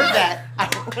much. We heard that.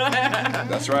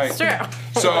 That's right. It's true.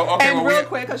 So, okay, and real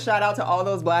quick, a shout out to all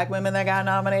those black women that got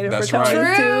nominated for Tony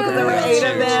right. too, because there were 8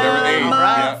 of them. There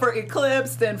were 8 for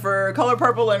Eclipsed and for Color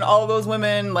Purple, and all those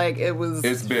women. Like it was.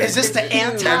 It's big. Is this the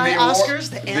anti-Oscars?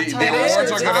 The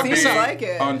awards are going to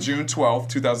be on June 12th,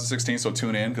 2016. So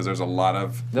tune in because there's a lot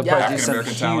of African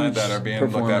American talent that are being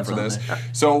looked at for this.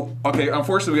 So, okay,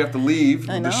 unfortunately, we have to leave.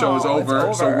 The show is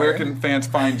over. So where can fans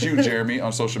find you, Jeremy,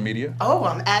 on social media? Oh,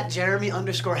 I'm at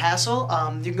Jeremy_Hassel.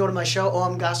 channel. You can go to my show,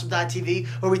 omgossip.tv,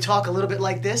 where we talk a little bit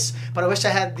like this. But I wish I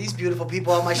had these beautiful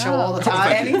people on my show all the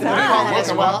time. Anytime.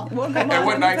 As well. And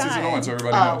what nights is it on, so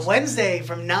everybody knows? Wednesday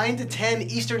from 9 to 10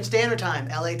 Eastern Standard Time.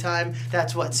 LA time,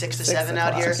 that's what, 6 to 7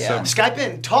 out here. Yeah. Skype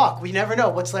in, talk. We never know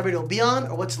what celebrity will be on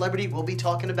or what celebrity we'll be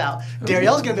talking about.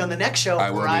 Darielle's going to be on the next show,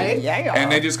 right? Yeah.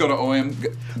 And they just go to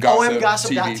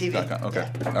omgossip.tv. Okay.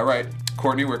 All right.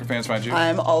 Courtney, where can fans find you?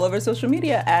 I'm all over social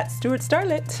media at Stuart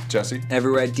Starlet. Jesse?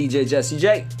 Everywhere at DJ Jesse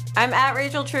J. I'm at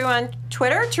Rachel True on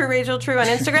Twitter, True Rachel True on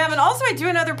Instagram, and also I do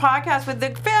another podcast with the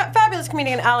fabulous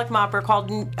comedian Alec Mopper called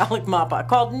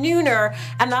Nooner,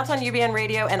 and that's on UBN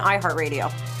Radio and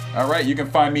iHeartRadio. All right, you can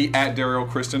find me at Daryl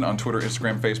Kristen on Twitter,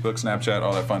 Instagram, Facebook, Snapchat,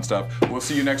 all that fun stuff. We'll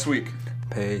see you next week.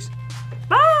 Peace.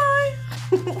 Bye!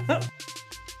 From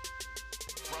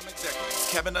executives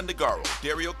Kevin Undergaro,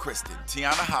 Daryl Kristen,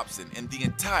 Tiana Hobson, and the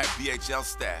entire BHL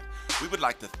staff, we would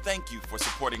like to thank you for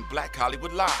supporting Black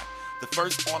Hollywood Live, the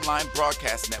first online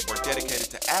broadcast network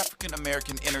dedicated to African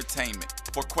American entertainment.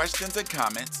 For questions and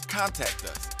comments, contact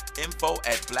us.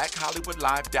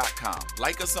 info@blackhollywoodlive.com.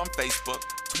 Like us on Facebook,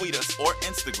 tweet us, or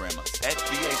Instagram us at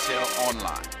BHL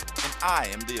Online. And I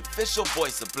am the official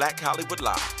voice of Black Hollywood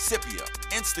Live, Scipio.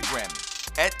 Instagram me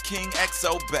at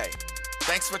KingXOBay.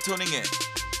 Thanks for tuning in.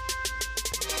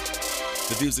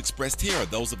 The views expressed here are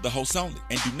those of the hosts only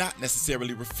and do not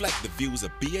necessarily reflect the views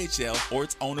of BHL or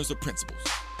its owners or principals.